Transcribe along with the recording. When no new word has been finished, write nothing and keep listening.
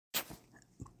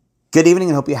Good evening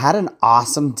and hope you had an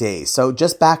awesome day. So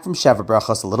just back from Sheva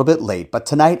Brachos, a little bit late, but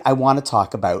tonight I want to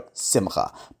talk about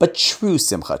simcha, but true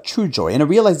simcha, true joy, and a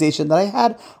realization that I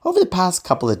had over the past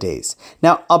couple of days.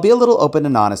 Now, I'll be a little open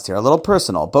and honest here, a little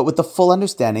personal, but with the full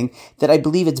understanding that I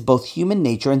believe it's both human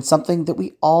nature and something that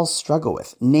we all struggle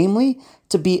with, namely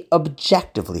to be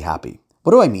objectively happy.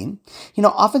 What do I mean?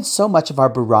 Often so much of our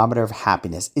barometer of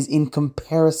happiness is in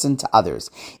comparison to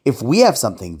others. If we have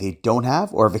something they don't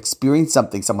have, or have experienced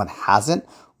something someone hasn't,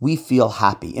 we feel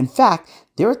happy. In fact,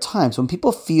 there are times when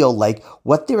people feel like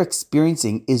what they're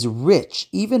experiencing is rich,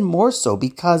 even more so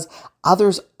because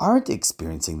others aren't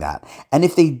experiencing that. And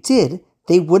if they did,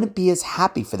 they wouldn't be as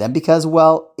happy for them because,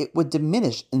 well, it would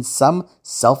diminish in some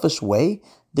selfish way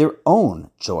their own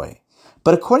joy.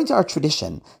 But according to our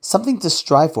tradition, something to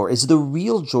strive for is the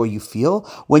real joy you feel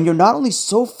when you're not only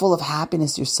so full of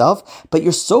happiness yourself, but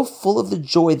you're so full of the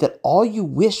joy that all you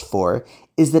wish for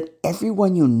is that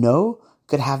everyone you know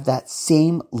could have that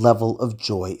same level of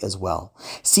joy as well.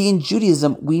 See, in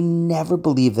Judaism, we never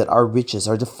believe that our riches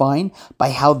are defined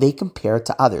by how they compare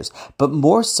to others, but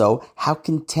more so how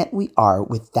content we are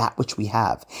with that which we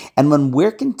have. And when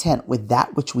we're content with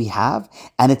that which we have,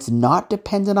 and it's not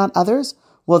dependent on others,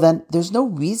 well then, there's no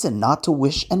reason not to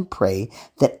wish and pray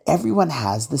that everyone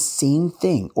has the same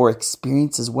thing or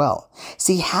experience as well.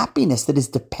 See, happiness that is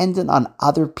dependent on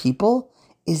other people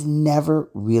is never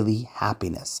really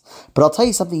happiness. But I'll tell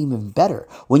you something even better.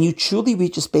 When you truly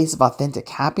reach a space of authentic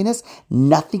happiness,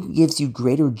 nothing gives you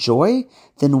greater joy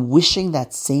than wishing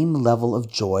that same level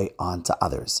of joy onto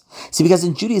others. See, because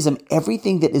in Judaism,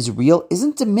 everything that is real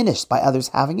isn't diminished by others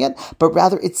having it, but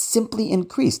rather it's simply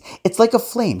increased. It's like a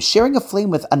flame. Sharing a flame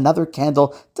with another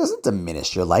candle doesn't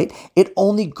diminish your light. It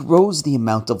only grows the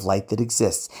amount of light that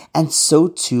exists. And so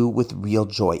too with real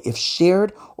joy. If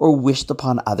shared or wished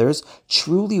upon others,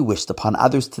 truly wished upon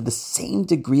others to the same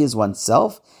degree as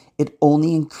oneself, it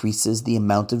only increases the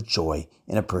amount of joy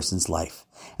in a person's life.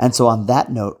 And so on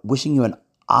that note, wishing you an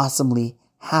awesomely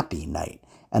happy night,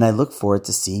 and I look forward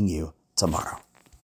to seeing you tomorrow.